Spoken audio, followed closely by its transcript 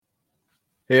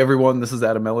Hey everyone, this is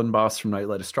Adam Ellenboss from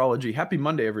Nightlight Astrology. Happy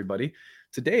Monday, everybody.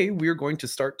 Today we are going to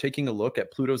start taking a look at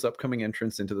Pluto's upcoming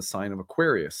entrance into the sign of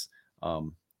Aquarius.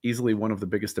 Easily one of the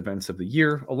biggest events of the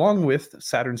year, along with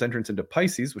Saturn's entrance into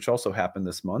Pisces, which also happened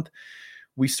this month.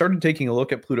 We started taking a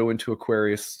look at Pluto into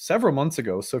Aquarius several months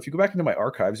ago. So if you go back into my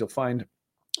archives, you'll find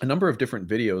a number of different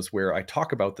videos where I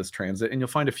talk about this transit, and you'll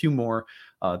find a few more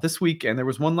this week, and there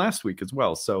was one last week as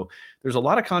well. So there's a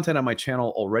lot of content on my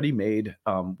channel already made,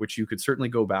 which you could certainly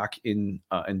go back in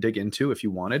and dig into if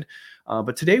you wanted.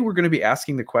 But today we're going to be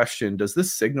asking the question, does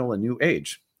this signal a new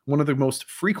age? One of the most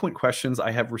frequent questions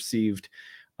I have received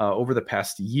over the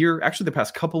past year, actually the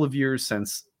past couple of years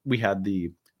since we had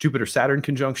the Jupiter-Saturn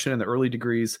conjunction in the early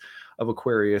degrees of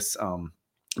Aquarius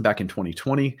back in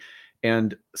 2020.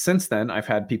 And since then, I've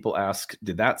had people ask,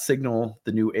 did that signal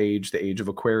the new age, the age of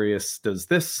Aquarius? Does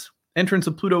this entrance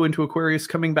of Pluto into Aquarius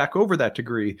coming back over that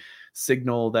degree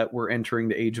signal that we're entering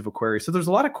the age of Aquarius? So there's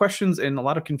a lot of questions and a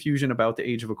lot of confusion about the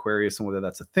age of Aquarius and whether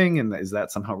that's a thing and is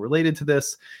that somehow related to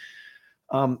this.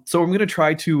 So I'm going to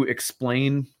try to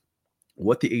explain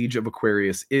what the age of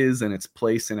Aquarius is and its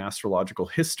place in astrological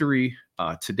history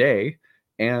today.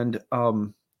 And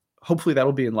hopefully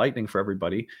that'll be enlightening for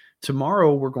everybody.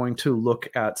 Tomorrow, we're going to look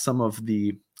at some of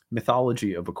the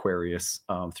mythology of Aquarius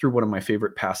through one of my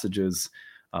favorite passages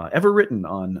ever written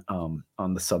on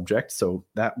the subject. So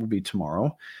that will be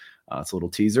tomorrow. It's a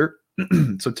little teaser.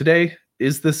 So today,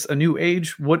 is this a new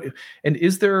age? What's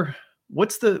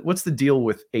the deal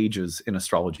with ages in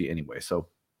astrology anyway? So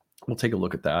we'll take a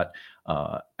look at that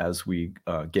as we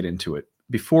get into it.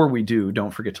 Before we do, don't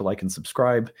forget to like and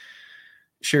subscribe.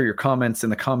 Share your comments in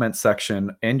the comments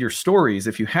section and your stories.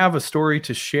 If you have a story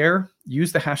to share,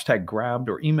 use the hashtag grabbed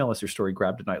or email us your story,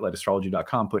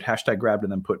 grabbed@nightlightastrology.com. Put hashtag grabbed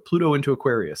and then put Pluto into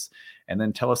Aquarius. And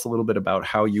then tell us a little bit about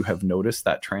how you have noticed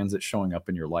that transit showing up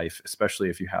in your life, especially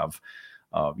if you have,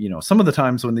 some of the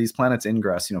times when these planets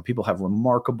ingress, people have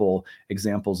remarkable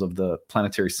examples of the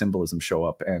planetary symbolism show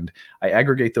up. And I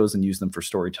aggregate those and use them for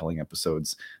storytelling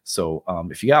episodes. So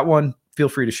if you got one, feel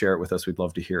free to share it with us. We'd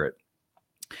love to hear it.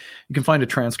 You can find a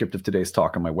transcript of today's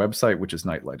talk on my website, which is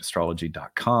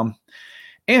enlightening.astrology.com.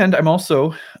 And I'm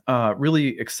also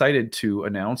really excited to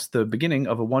announce the beginning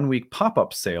of a one-week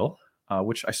pop-up sale,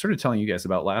 which I started telling you guys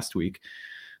about last week.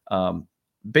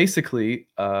 Basically,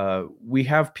 we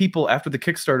have people, after the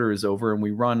Kickstarter is over and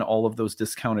we run all of those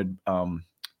discounted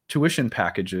tuition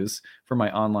packages for my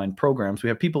online programs, we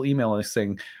have people email us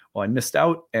saying, well, I missed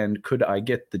out, and could I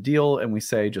get the deal? And we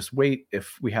say, just wait.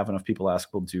 If we have enough people ask,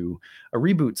 we'll do a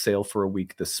reboot sale for a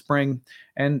week this spring.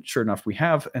 And sure enough, we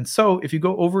have. And so if you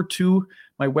go over to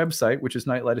my website, which is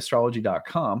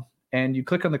enlightening.astrology.com, and you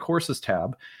click on the courses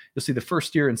tab, you'll see the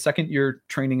first year and second year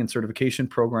training and certification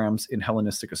programs in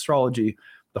Hellenistic astrology,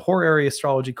 the horary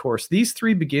astrology course. These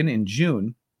three begin in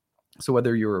June. So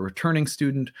whether you're a returning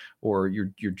student or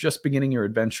you're just beginning your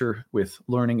adventure with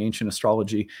learning ancient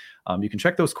astrology, you can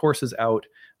check those courses out.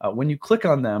 When you click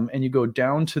on them and you go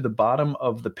down to the bottom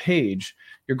of the page,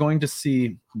 you're going to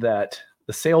see that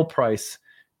the sale price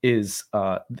is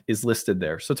listed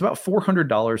there. So it's about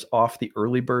 $400 off the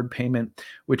early bird payment,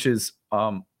 which is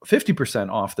 50%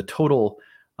 off the total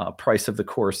price of the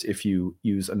course if you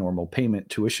use a normal payment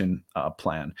tuition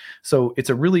plan. So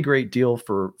it's a really great deal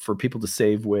for people to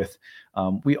save with.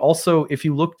 We also, if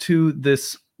you look to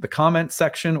the comment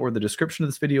section or the description of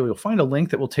this video, you'll find a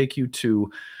link that will take you to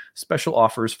special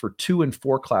offers for 2 and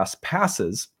 4 class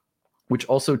passes, which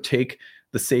also take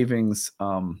the savings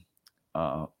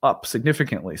up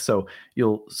significantly. So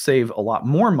you'll save a lot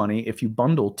more money if you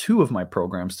bundle 2 of my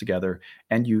programs together,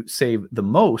 and you save the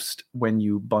most when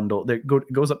you bundle. It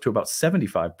goes up to about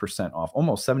 75% off,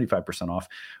 almost 75% off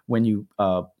when you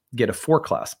get a 4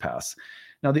 class pass.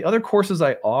 Now, the other courses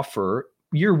I offer,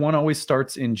 year 1 always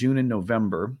starts in June and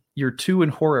November. Year 2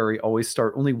 and horary always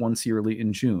start only once yearly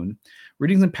in June.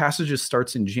 Readings and Passages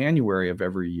starts in January of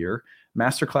every year.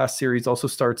 Masterclass series also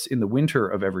starts in the winter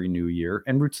of every new year,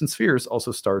 and Roots and Spheres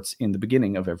also starts in the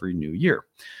beginning of every new year.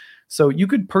 So you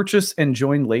could purchase and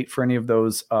join late for any of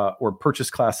those, or purchase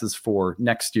classes for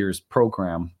next year's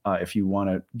program if you want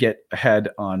to get ahead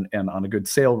on a good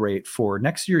sale rate for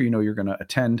next year. You're going to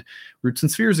attend Roots and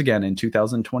Spheres again in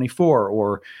 2024,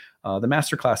 or the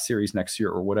Masterclass series next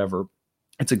year, or whatever.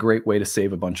 It's a great way to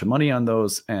save a bunch of money on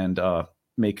those and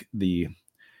make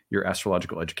your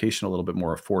astrological education a little bit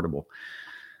more affordable.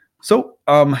 So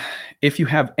if you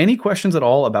have any questions at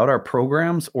all about our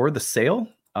programs or the sale,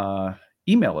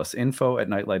 email us,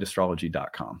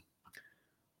 info@nightlightastrology.com.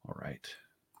 All right.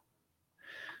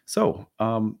 So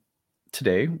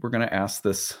today we're going to ask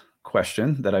this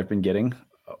question that I've been getting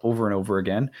over and over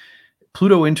again.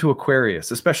 Pluto into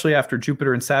Aquarius, especially after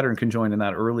Jupiter and Saturn conjoined in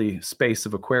that early space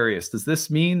of Aquarius. Does this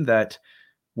mean that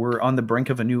we're on the brink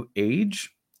of a new age?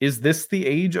 Is this the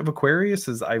age of Aquarius?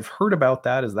 As I've heard about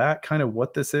that, is that kind of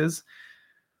what this is?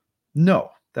 No,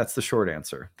 that's the short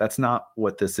answer. That's not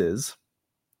what this is.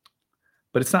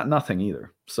 But it's not nothing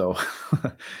either. So,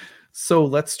 so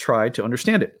let's try to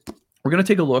understand it. We're going to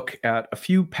take a look at a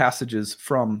few passages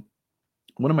from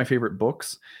one of my favorite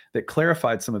books that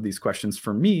clarified some of these questions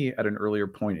for me at an earlier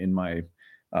point in my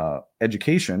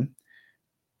education.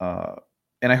 And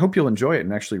I hope you'll enjoy it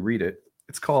and actually read it.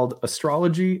 It's called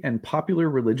Astrology and Popular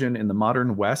Religion in the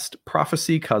Modern West,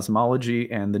 Prophecy, Cosmology,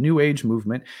 and the New Age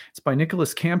Movement. It's by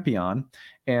Nicholas Campion.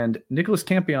 And Nicholas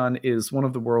Campion is one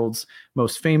of the world's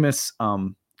most famous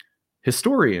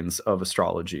historians of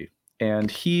astrology. And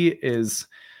he is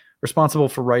responsible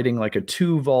for writing like a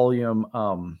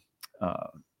 2-volume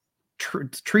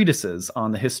treatises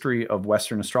on the history of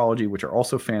Western astrology, which are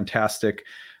also fantastic.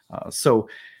 So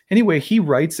anyway, he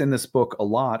writes in this book a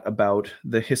lot about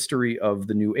the history of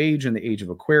the New Age and the Age of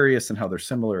Aquarius and how they're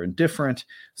similar and different.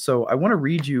 So I want to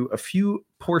read you a few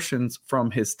portions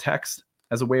from his text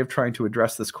as a way of trying to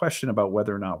address this question about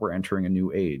whether or not we're entering a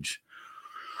new age.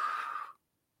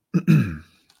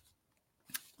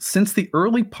 Since the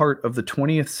early part of the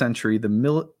 20th century, the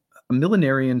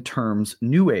millenarian terms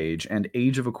New Age and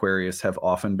Age of Aquarius have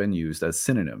often been used as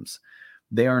synonyms.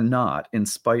 They are not, in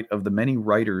spite of the many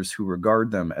writers who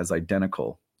regard them as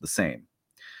identical, the same.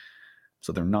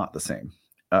 So they're not the same.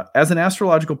 As an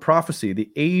astrological prophecy, the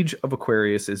Age of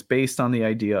Aquarius is based on the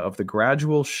idea of the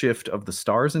gradual shift of the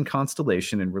stars and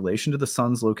constellation in relation to the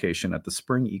sun's location at the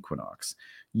spring equinox,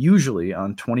 usually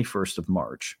on 21st of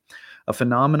March, a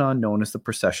phenomenon known as the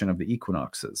precession of the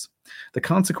equinoxes. The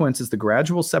consequence is the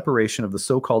gradual separation of the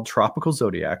so-called tropical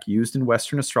zodiac used in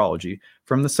Western astrology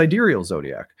from the sidereal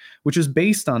zodiac, which is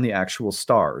based on the actual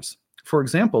stars. For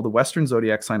example, the Western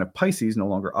zodiac sign of Pisces no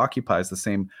longer occupies the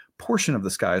same portion of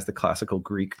the sky as the classical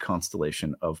Greek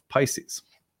constellation of Pisces.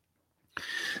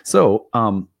 So,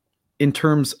 in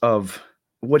terms of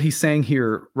what he's saying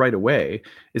here right away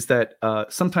is that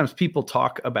sometimes people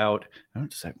talk about, I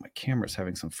don't just have my camera's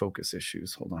having some focus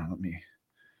issues. Hold on, let me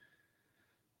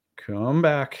come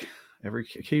back.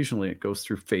 Occasionally it goes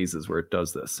through phases where it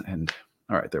does this. And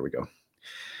all right, there we go.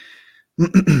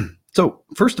 So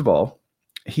first of all,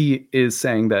 he is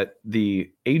saying that the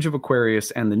Age of Aquarius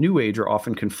and the New Age are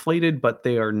often conflated, but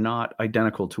they are not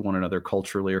identical to one another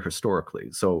culturally or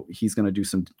historically. So he's going to do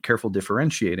some careful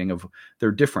differentiating of their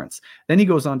difference. Then he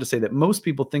goes on to say that most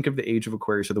people think of the Age of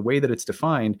Aquarius, or the way that it's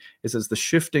defined, is as the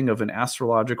shifting of an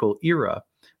astrological era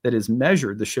that is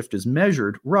measured. The shift is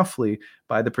measured roughly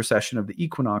by the precession of the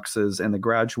equinoxes and the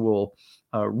gradual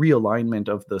realignment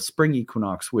of the spring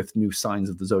equinox with new signs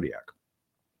of the zodiac.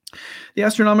 The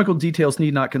astronomical details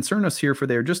need not concern us here, for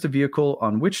they are just a vehicle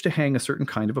on which to hang a certain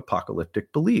kind of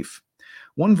apocalyptic belief.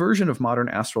 One version of modern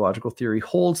astrological theory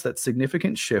holds that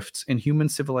significant shifts in human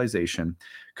civilization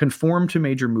conform to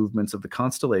major movements of the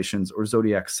constellations or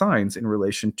zodiac signs in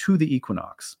relation to the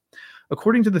equinox.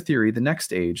 According to the theory, the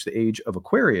next age, the Age of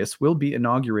Aquarius, will be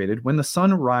inaugurated when the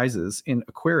sun rises in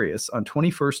Aquarius on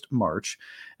 21st March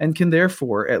and can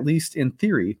therefore, at least in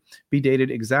theory, be dated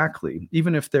exactly,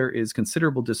 even if there is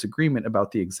considerable disagreement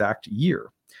about the exact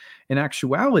year. In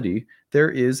actuality, there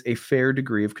is a fair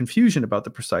degree of confusion about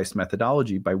the precise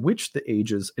methodology by which the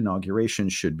age's inauguration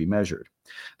should be measured.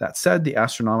 That said, the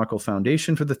astronomical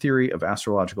foundation for the theory of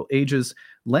astrological ages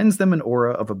lends them an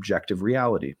aura of objective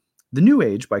reality. The New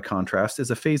Age, by contrast,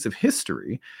 is a phase of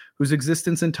history whose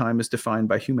existence in time is defined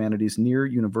by humanity's near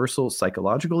universal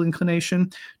psychological inclination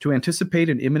to anticipate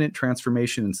an imminent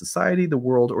transformation in society, the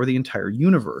world, or the entire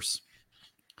universe.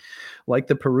 Like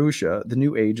the Parousia, the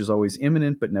New Age is always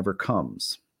imminent but never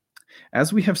comes.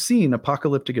 As we have seen,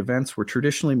 apocalyptic events were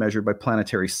traditionally measured by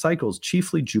planetary cycles,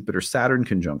 chiefly Jupiter-Saturn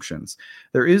conjunctions.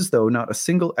 There is, though, not a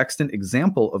single extant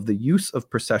example of the use of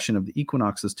precession of the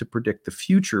equinoxes to predict the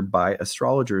future by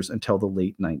astrologers until the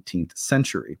late 19th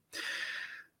century.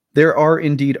 There are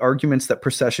indeed arguments that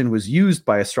precession was used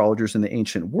by astrologers in the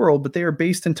ancient world, but they are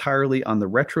based entirely on the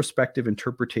retrospective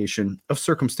interpretation of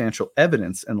circumstantial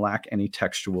evidence and lack any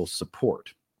textual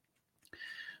support.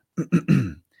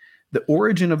 The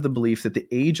origin of the belief that the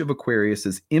Age of Aquarius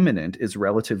is imminent is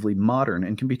relatively modern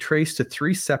and can be traced to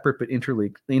 3 separate but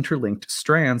interlinked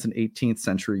strands in 18th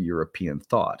century European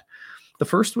thought. The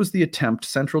first was the attempt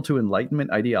central to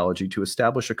Enlightenment ideology to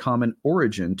establish a common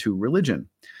origin to religion.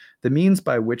 The means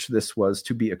by which this was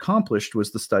to be accomplished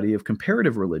was the study of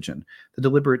comparative religion, the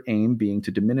deliberate aim being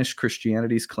to diminish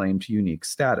Christianity's claim to unique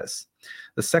status.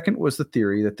 The second was the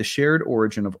theory that the shared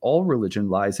origin of all religion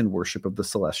lies in worship of the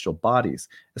celestial bodies,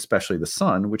 especially the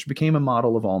sun, which became a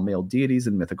model of all male deities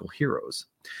and mythical heroes.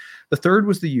 The third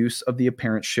was the use of the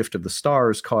apparent shift of the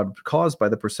stars caused by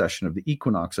the precession of the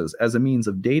equinoxes as a means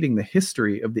of dating the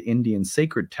history of the Indian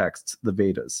sacred texts, the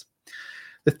Vedas.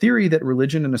 The theory that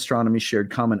religion and astronomy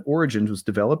shared common origins was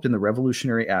developed in the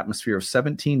revolutionary atmosphere of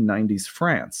 1790s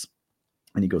France.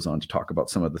 And he goes on to talk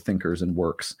about some of the thinkers and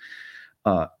works.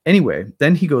 Anyway,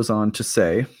 then he goes on to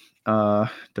say,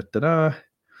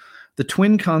 the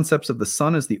twin concepts of the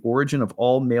sun as the origin of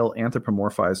all male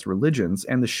anthropomorphized religions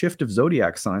and the shift of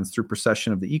zodiac signs through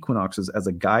precession of the equinoxes as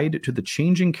a guide to the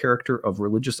changing character of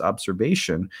religious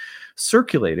observation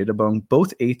circulated among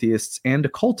both atheists and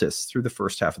occultists through the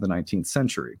first half of the 19th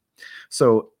century.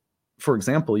 So, for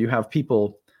example, you have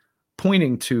people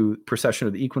pointing to precession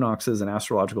of the equinoxes and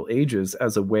astrological ages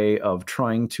as a way of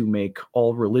trying to make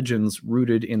all religions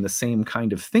rooted in the same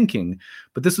kind of thinking,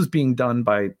 but this was being done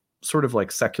by sort of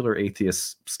like secular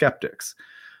atheist skeptics,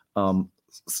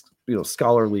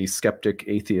 scholarly skeptic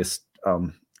atheist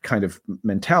kind of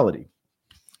mentality,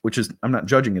 which is, I'm not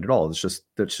judging it at all.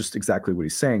 That's just exactly what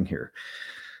he's saying here.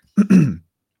 And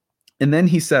then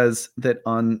he says that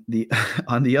on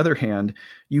the other hand,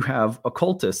 you have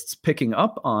occultists picking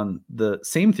up on the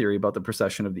same theory about the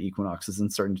precession of the equinoxes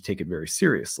and starting to take it very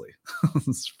seriously.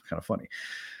 It's kind of funny.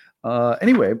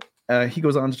 Anyway, he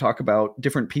goes on to talk about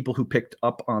different people who picked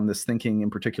up on this thinking, in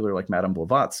particular, like Madame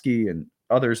Blavatsky and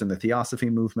others in the Theosophy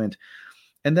movement.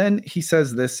 And then he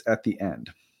says this at the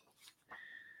end.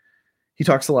 He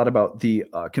talks a lot about the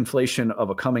conflation of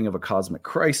a coming of a cosmic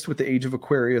Christ with the Age of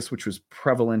Aquarius, which was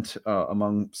prevalent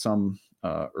among some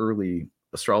early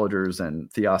astrologers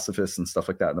and theosophists and stuff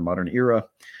like that in the modern era.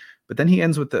 But then he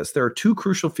ends with this. There are two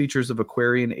crucial features of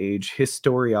Aquarian age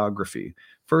historiography.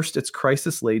 First, its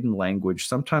crisis-laden language,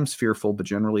 sometimes fearful but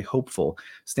generally hopeful,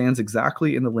 stands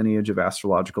exactly in the lineage of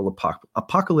astrological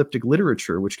apocalyptic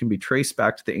literature, which can be traced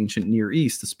back to the ancient Near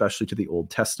East, especially to the Old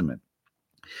Testament.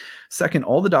 Second,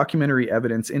 all the documentary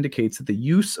evidence indicates that the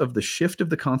use of the shift of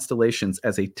the constellations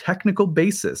as a technical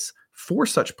basis for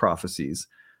such prophecies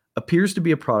appears to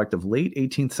be a product of late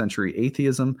 18th century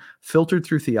atheism, filtered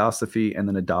through theosophy and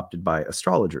then adopted by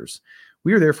astrologers.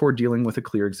 We are therefore dealing with a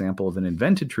clear example of an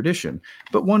invented tradition,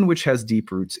 but one which has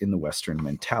deep roots in the Western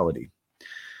mentality.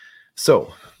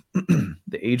 So, the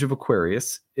Age of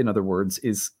Aquarius, in other words,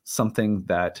 is something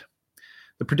that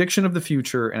the prediction of the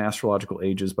future and astrological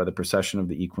ages by the precession of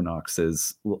the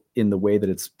equinoxes, in the way that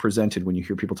it's presented when you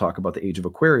hear people talk about the Age of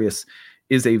Aquarius,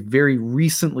 is a very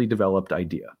recently developed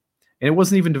idea. And it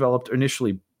wasn't even developed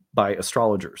initially by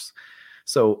astrologers.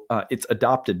 So it's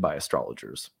adopted by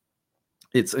astrologers.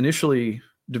 It's initially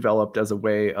developed as a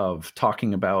way of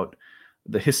talking about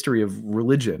the history of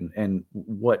religion and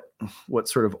what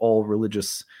sort of all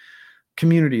religious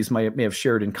communities may have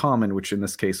shared in common, which in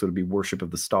this case would be worship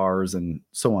of the stars and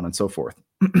so on and so forth.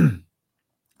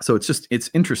 So it's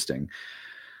interesting.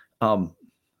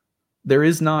 There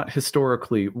is not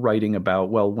historically writing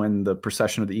about, well, when the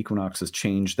precession of the equinoxes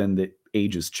change, then the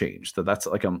ages change. So that's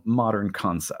like a modern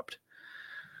concept.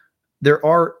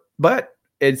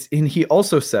 And he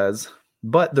also says,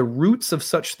 but the roots of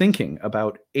such thinking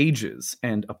about ages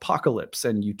and apocalypse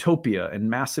and utopia and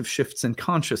massive shifts in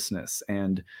consciousness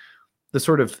and the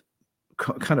sort of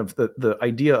kind of the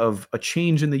idea of a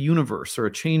change in the universe or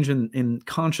a change in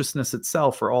consciousness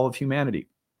itself for all of humanity.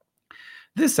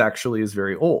 This actually is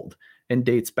very old and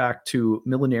dates back to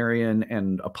millenarian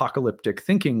and apocalyptic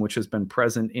thinking, which has been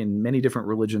present in many different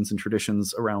religions and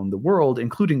traditions around the world,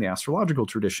 including the astrological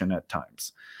tradition at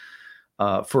times.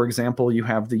 For example, you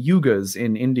have the yugas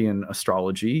in Indian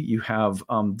astrology. You have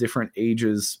different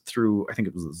ages through, I think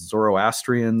it was the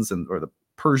Zoroastrians or the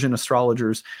Persian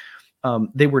astrologers.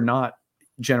 They were not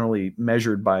generally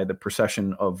measured by the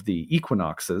precession of the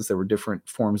equinoxes. There were different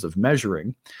forms of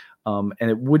measuring. And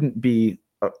it wouldn't be,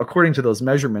 according to those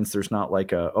measurements, there's not like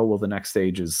the next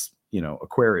stage is,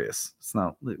 Aquarius.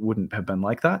 It wouldn't have been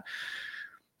like that.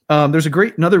 There's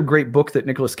another great book that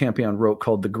Nicholas Campion wrote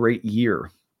called The Great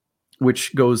Year,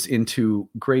 which goes into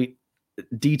great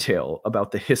detail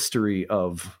about the history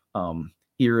of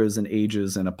eras and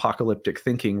ages and apocalyptic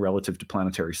thinking relative to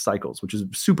planetary cycles, which is a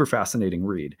super fascinating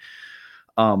read.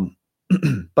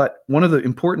 But one of the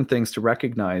important things to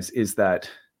recognize is that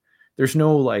there's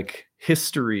no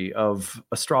history of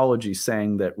astrology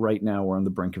saying that right now we're on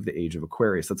the brink of the Age of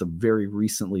Aquarius. That's a very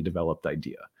recently developed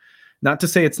idea. Not to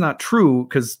say it's not true,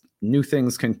 because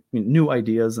new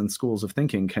ideas and schools of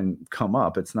thinking can come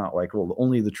up. It's not like, well,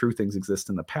 only the true things exist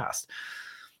in the past.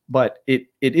 But it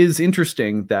is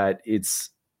interesting that it's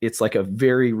like a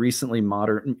very recently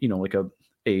modern, like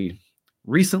a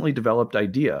recently developed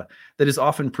idea that is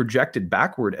often projected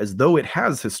backward as though it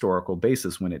has historical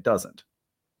basis when it doesn't.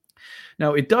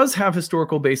 Now, it does have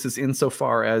historical basis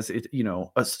insofar as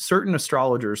certain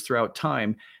astrologers throughout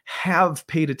time have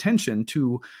paid attention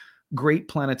to great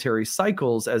planetary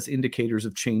cycles as indicators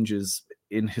of changes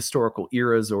in historical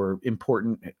eras or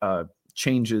important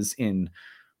changes in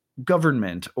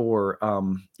government, or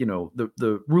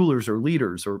the rulers or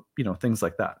leaders, or things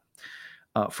like that.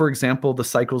 For example, the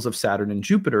cycles of Saturn and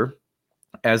Jupiter,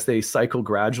 as they cycle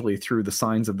gradually through the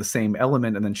signs of the same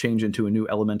element and then change into a new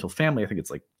elemental family. I think it's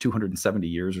like 270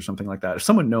 years or something like that. If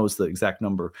someone knows the exact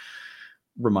number,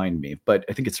 remind me, but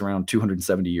I think it's around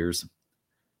 270 years.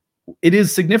 It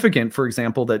is significant, for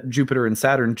example, that Jupiter and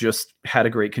Saturn just had a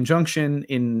great conjunction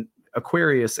in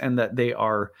Aquarius, and that they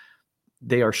are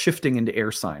shifting into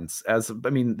air signs.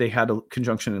 They had a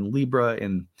conjunction in Libra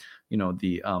in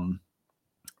the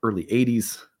early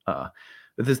 80s.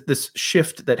 This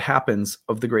shift that happens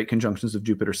of the great conjunctions of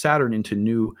Jupiter Saturn into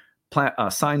new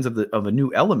signs of a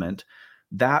new element,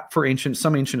 that for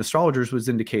some ancient astrologers was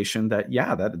indication that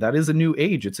that is a new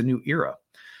age, it's a new era.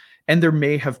 And there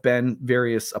may have been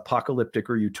various apocalyptic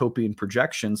or utopian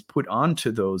projections put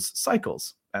onto those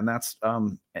cycles, and that's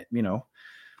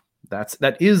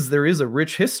there is a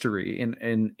rich history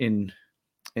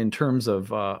in terms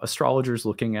of astrologers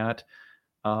looking at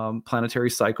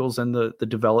planetary cycles and the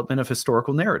development of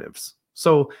historical narratives.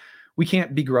 So we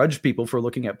can't begrudge people for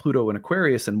looking at Pluto and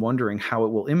Aquarius and wondering how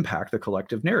it will impact the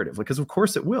collective narrative, because of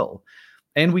course it will.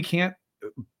 And we can't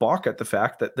balk at the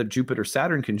fact that the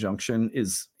Jupiter-Saturn conjunction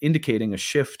is indicating a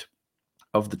shift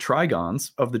of the trigons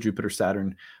of the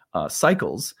Jupiter-Saturn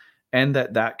cycles, and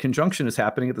that conjunction is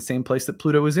happening at the same place that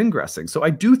Pluto is ingressing. So I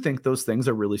do think those things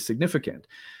are really significant.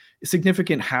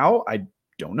 Significant how? I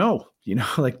don't know.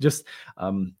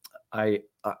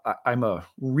 I'm a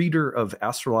reader of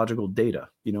astrological data,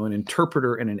 an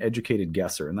interpreter and an educated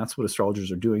guesser, and that's what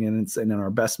astrologers are doing. And in our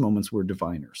best moments, we're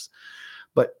diviners.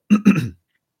 But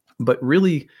but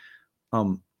really,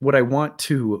 what I want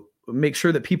to make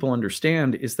sure that people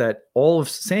understand is that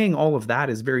saying all of that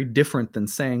is very different than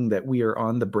saying that we are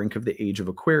on the brink of the age of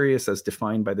Aquarius, as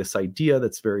defined by this idea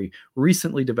that's very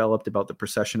recently developed about the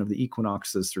precession of the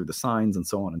equinoxes through the signs and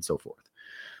so on and so forth.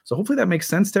 So hopefully that makes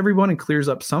sense to everyone and clears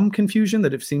up some confusion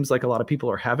that it seems like a lot of people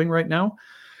are having right now.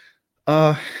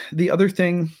 The other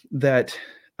thing that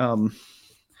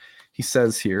he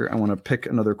says here, I want to pick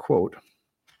another quote.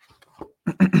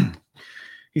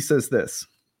 He says this: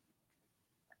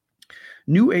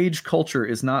 New Age culture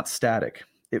is not static.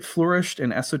 It flourished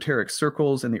in esoteric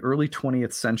circles in the early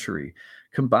 20th century,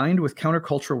 combined with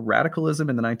countercultural radicalism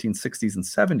in the 1960s and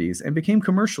 70s, and became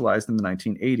commercialized in the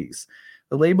 1980s.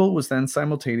 The label was then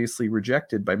simultaneously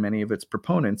rejected by many of its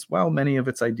proponents, while many of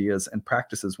its ideas and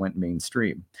practices went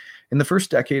mainstream. In the first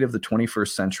decade of the 21st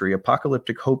century,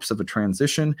 apocalyptic hopes of a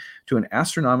transition to an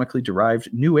astronomically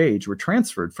derived New Age were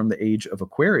transferred from the Age of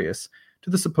Aquarius to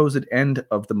the supposed end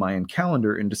of the Mayan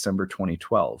calendar in December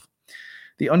 2012.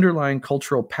 The underlying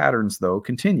cultural patterns, though,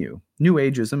 continue. New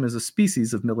Ageism is a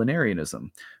species of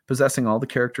millenarianism, possessing all the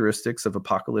characteristics of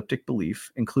apocalyptic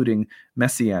belief, including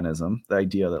messianism, the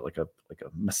idea that like a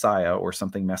messiah or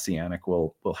something messianic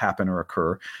will happen or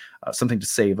occur, something to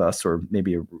save us, or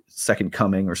maybe a second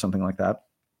coming or something like that.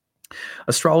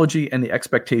 Astrology and the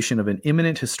expectation of an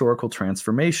imminent historical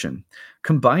transformation.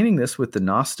 Combining this with the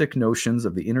Gnostic notions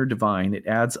of the inner divine, it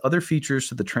adds other features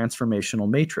to the transformational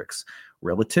matrix: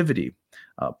 relativity,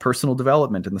 personal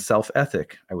development, and the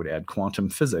self-ethic. I would add quantum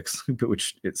physics,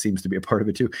 which it seems to be a part of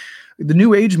it too. The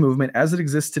New Age movement, as it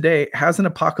exists today, has an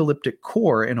apocalyptic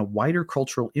core and a wider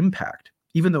cultural impact.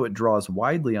 Even though it draws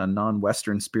widely on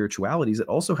non-Western spiritualities, it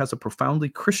also has a profoundly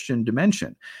Christian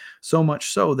dimension, so much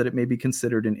so that it may be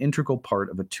considered an integral part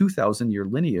of a 2,000-year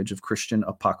lineage of Christian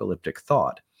apocalyptic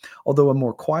thought, although a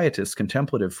more quietist,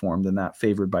 contemplative form than that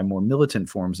favored by more militant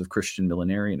forms of Christian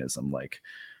millenarianism, like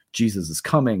Jesus is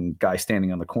coming, guy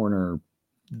standing on the corner,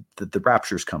 the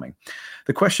rapture's coming.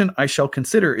 The question I shall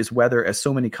consider is whether, as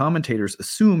so many commentators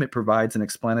assume, it provides an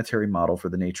explanatory model for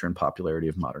the nature and popularity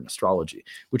of modern astrology,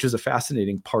 which is a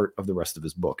fascinating part of the rest of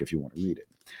his book if you want to read it.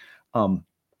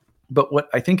 But what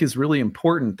I think is really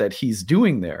important that he's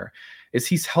doing there is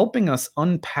he's helping us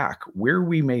unpack where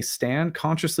we may stand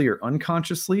consciously or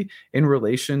unconsciously in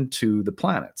relation to the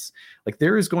planets. Like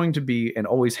there is going to be, and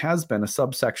always has been, a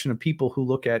subsection of people who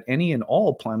look at any and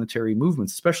all planetary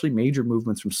movements, especially major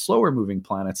movements from slower moving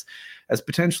planets, as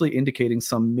potentially indicating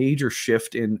some major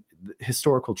shift in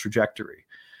historical trajectory.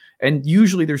 And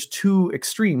usually there's two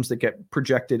extremes that get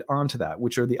projected onto that,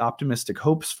 which are the optimistic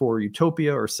hopes for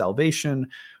utopia or salvation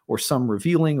or some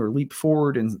revealing or leap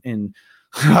forward in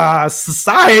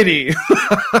society.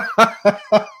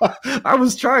 I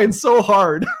was trying so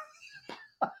hard.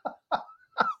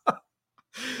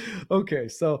 Okay,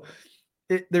 so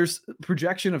there's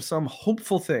projection of some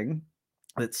hopeful thing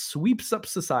that sweeps up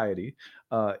society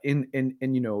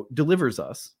and delivers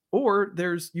us. Or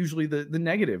there's usually the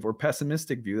negative or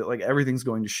pessimistic view that like everything's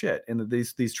going to shit and that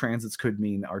these transits could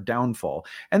mean our downfall.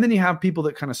 And then you have people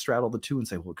that kind of straddle the two and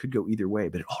say, well, it could go either way,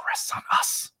 but it all rests on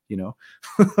us,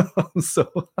 So,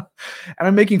 and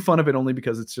I'm making fun of it only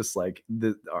because it's just like,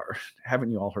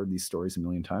 haven't you all heard these stories a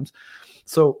million times?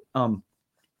 So,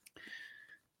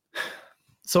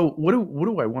 what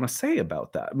do I want to say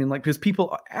about that? I mean, like, because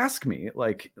people ask me,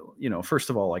 like, first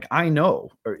of all, like, I know,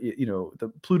 or,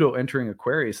 the Pluto entering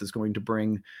Aquarius is going to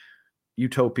bring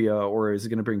utopia, or is it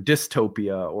going to bring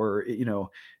dystopia, or,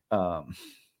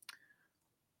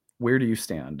 where do you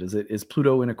stand? Is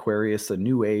Pluto in Aquarius a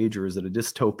new age, or is it a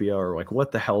dystopia, or like,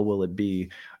 what the hell will it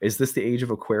be? Is this the age of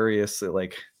Aquarius?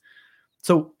 Like,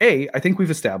 so I think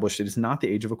we've established it is not the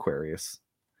age of Aquarius.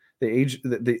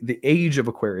 The age of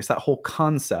Aquarius, that whole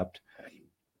concept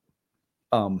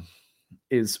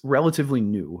is relatively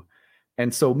new.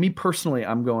 And so me personally,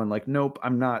 I'm going like, nope,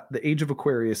 I'm not. The age of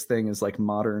Aquarius thing is like a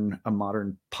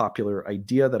modern popular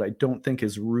idea that I don't think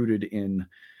is rooted in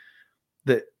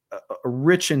a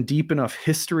rich and deep enough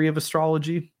history of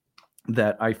astrology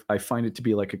that I find it to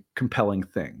be like a compelling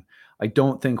thing. I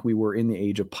don't think we were in the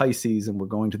age of Pisces and we're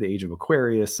going to the age of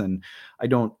Aquarius. And I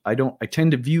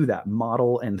tend to view that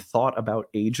model and thought about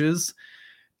ages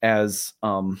as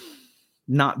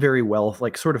not very well,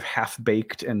 like sort of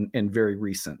half-baked and very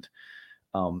recent.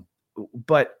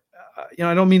 But I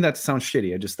don't mean that to sound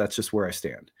shitty. That's just where I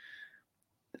stand.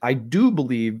 I do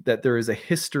believe that there is a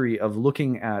history of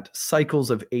looking at cycles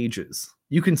of ages.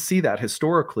 You can see that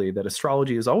historically, that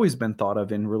astrology has always been thought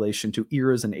of in relation to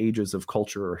eras and ages of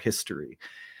culture or history.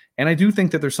 And I do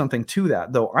think that there's something to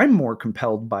that, though I'm more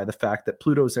compelled by the fact that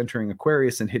Pluto's entering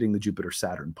Aquarius and hitting the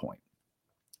Jupiter-Saturn point.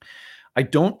 I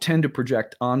don't tend to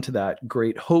project onto that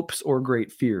great hopes or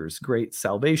great fears, great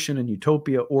salvation and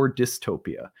utopia or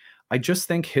dystopia. I just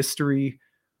think history,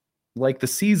 like the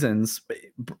seasons,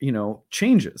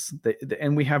 changes.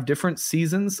 And we have different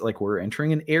seasons. Like we're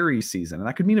entering an Aries season, and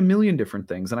that could mean a million different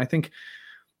things. And I think,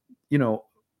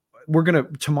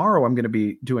 tomorrow I'm going to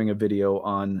be doing a video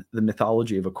on the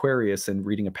mythology of Aquarius and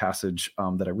reading a passage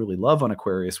that I really love on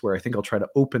Aquarius, where I think I'll try to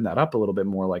open that up a little bit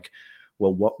more. Like,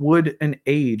 well, what would an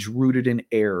age rooted in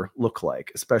air look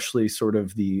like? Especially sort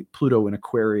of the Pluto in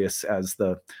Aquarius as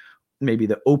maybe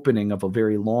the opening of a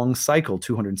very long cycle,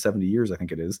 270 years, I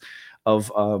think it is,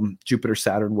 of Jupiter,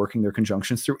 Saturn working their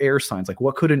conjunctions through air signs. Like,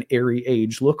 what could an airy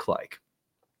age look like?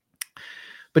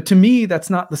 But to me, that's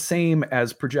not the same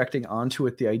as projecting onto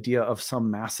it the idea of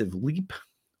some massive leap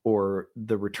or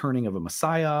the returning of a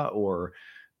Messiah or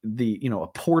a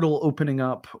portal opening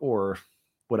up or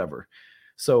whatever.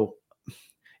 So,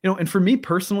 and for me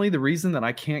personally, the reason that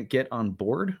I can't get on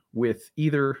board with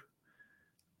either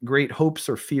great hopes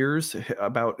or fears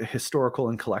about historical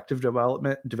and collective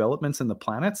developments in the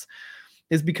planets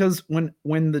is because when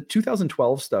the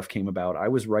 2012 stuff came about, I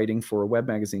was writing for a web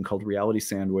magazine called Reality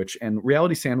Sandwich, and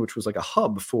Reality Sandwich was like a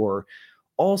hub for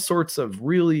all sorts of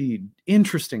really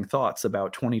interesting thoughts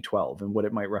about 2012 and what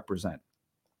it might represent.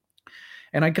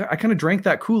 And I kind of drank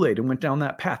that Kool-Aid and went down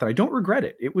that path, and I don't regret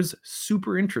it. It was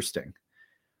super interesting.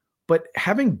 But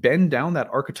having been down that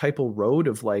archetypal road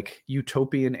of like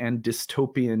utopian and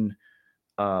dystopian,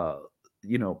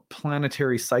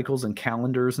 planetary cycles and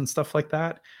calendars and stuff like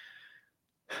that,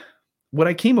 what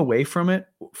I came away from it,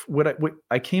 what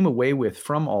I came away with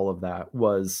from all of that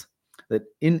was that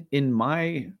in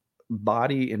my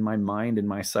body, in my mind, in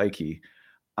my psyche,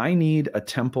 I need a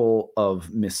temple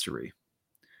of mystery.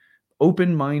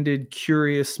 Open-minded,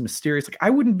 curious, mysterious. Like, I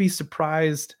wouldn't be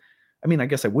surprised. I mean, I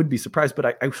guess I would be surprised,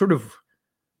 but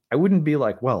I wouldn't be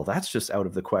like, well, that's just out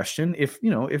of the question. If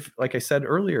like I said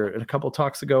earlier, a couple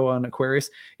talks ago on Aquarius,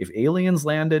 if aliens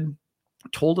landed,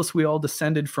 told us we all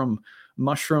descended from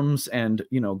mushrooms and,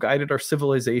 guided our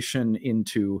civilization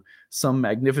into some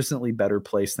magnificently better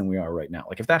place than we are right now.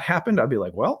 Like if that happened, I'd be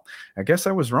like, well, I guess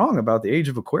I was wrong about the Age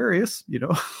of Aquarius.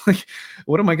 Like,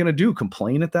 what am I going to do?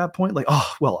 Complain at that point? Like,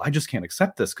 oh, well, I just can't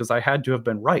accept this because I had to have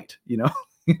been right,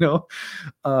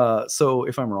 so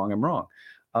if I'm wrong, I'm wrong.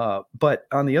 But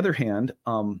on the other hand,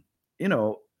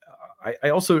 I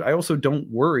also don't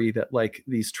worry that like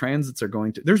these transits are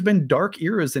going to, there's been dark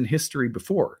eras in history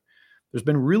before. There's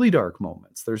been really dark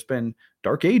moments. There's been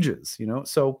dark ages,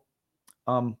 so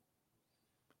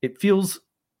it feels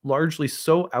largely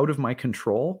so out of my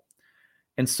control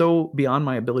and so beyond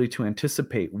my ability to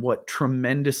anticipate what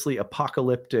tremendously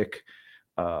apocalyptic,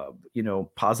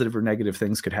 positive or negative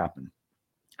things could happen.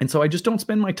 And so I just don't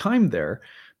spend my time there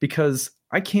because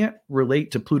I can't relate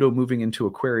to Pluto moving into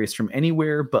Aquarius from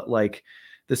anywhere but like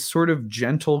this sort of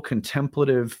gentle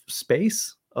contemplative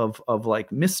space of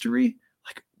like mystery.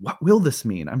 Like, what will this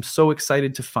mean? I'm so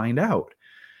excited to find out.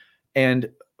 And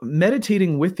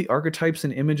meditating with the archetypes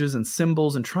and images and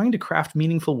symbols and trying to craft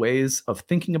meaningful ways of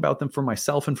thinking about them for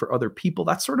myself and for other people,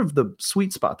 that's sort of the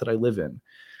sweet spot that I live in.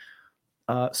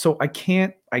 So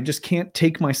I just can't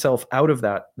take myself out of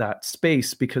that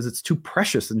space because it's too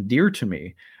precious and dear to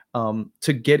me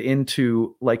to get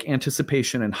into like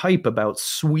anticipation and hype about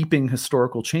sweeping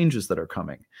historical changes that are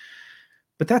coming.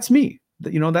 But that's me,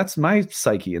 that's my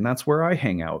psyche and that's where I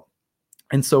hang out.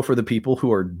 And so for the people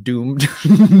who are doomed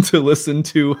to listen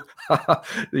to,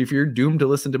 if you're doomed to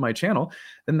listen to my channel,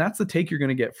 then that's the take you're going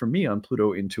to get from me on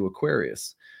Pluto into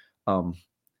Aquarius.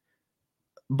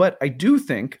 But I do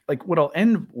think, like what I'll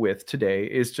end with today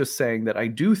is just saying that I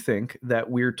do think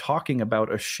that we're talking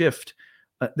about a shift.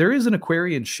 There is an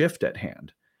Aquarian shift at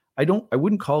hand. I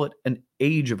wouldn't call it an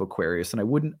age of Aquarius, and I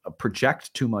wouldn't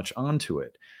project too much onto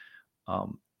it.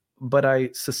 But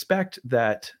I suspect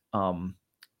that the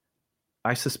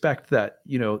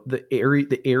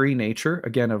airy nature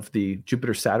again of the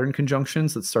Jupiter-Saturn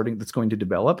conjunctions that's going to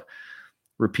develop,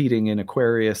 repeating in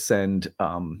Aquarius and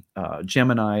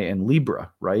Gemini and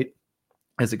Libra, right?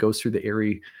 As it goes through the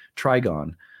airy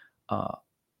trigon.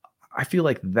 I feel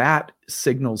like that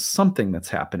signals something that's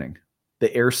happening.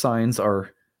 The air signs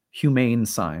are humane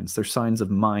signs. They're signs of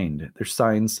mind. They're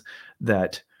signs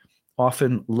that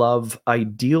often love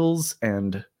ideals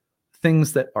and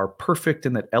things that are perfect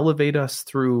and that elevate us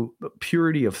through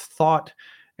purity of thought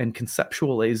and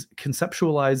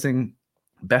conceptualizing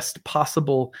best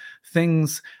possible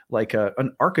things, like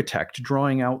an architect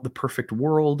drawing out the perfect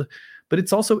world. But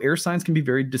it's also, air signs can be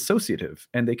very dissociative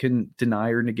and they can deny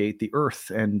or negate the earth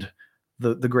and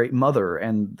the great mother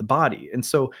and the body. And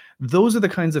so those are the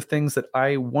kinds of things that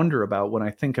I wonder about when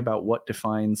I think about what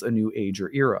defines a new age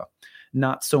or era,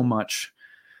 not so much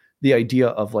the idea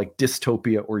of like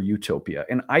dystopia or utopia.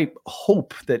 And I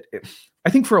hope that I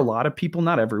think for a lot of people,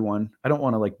 not everyone, I don't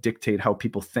want to like dictate how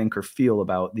people think or feel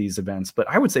about these events, but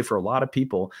I would say for a lot of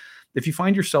people, if you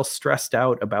find yourself stressed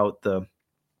out about the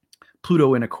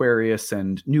Pluto in Aquarius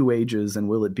and new ages and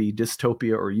will it be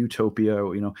dystopia or utopia,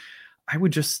 I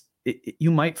would just, you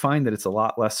might find that it's a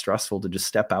lot less stressful to just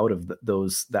step out of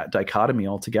that dichotomy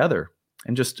altogether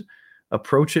and just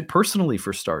approach it personally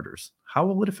for starters. How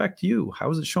will it affect you?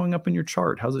 How is it showing up in your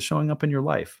chart? How's it showing up in your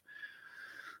life?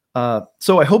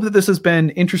 So I hope that this has been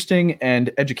interesting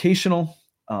and educational,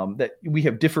 that we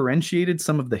have differentiated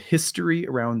some of the history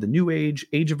around the new age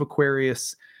of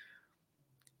Aquarius,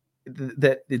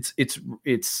 that it's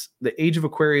the Age of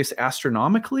Aquarius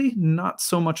astronomically, not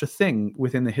so much a thing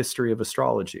within the history of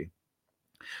astrology.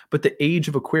 But the Age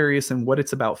of Aquarius and what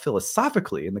it's about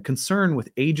philosophically and the concern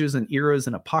with ages and eras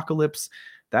and apocalypse,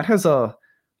 that has a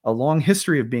long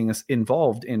history of being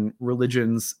involved in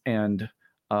religions and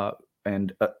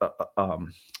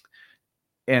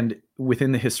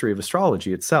within the history of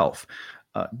astrology itself.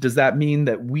 Does that mean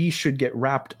that we should get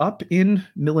wrapped up in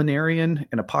millenarian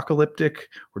and apocalyptic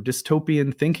or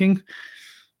dystopian thinking?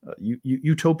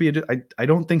 Utopia? I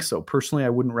don't think so. Personally, I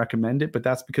wouldn't recommend it, but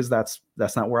that's because that's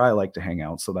not where I like to hang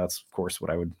out. So that's of course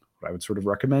what I would sort of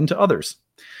recommend to others.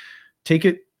 Take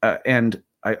it, and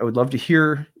I would love to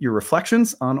hear your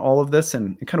reflections on all of this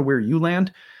and kind of where you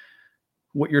land,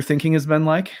 what your thinking has been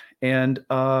like. And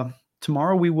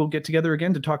tomorrow we will get together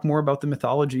again to talk more about the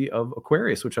mythology of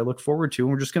Aquarius, which I look forward to.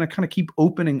 And we're just going to kind of keep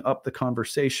opening up the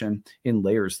conversation in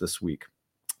layers this week.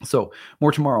 So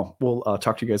more tomorrow. We'll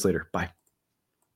talk to you guys later. Bye.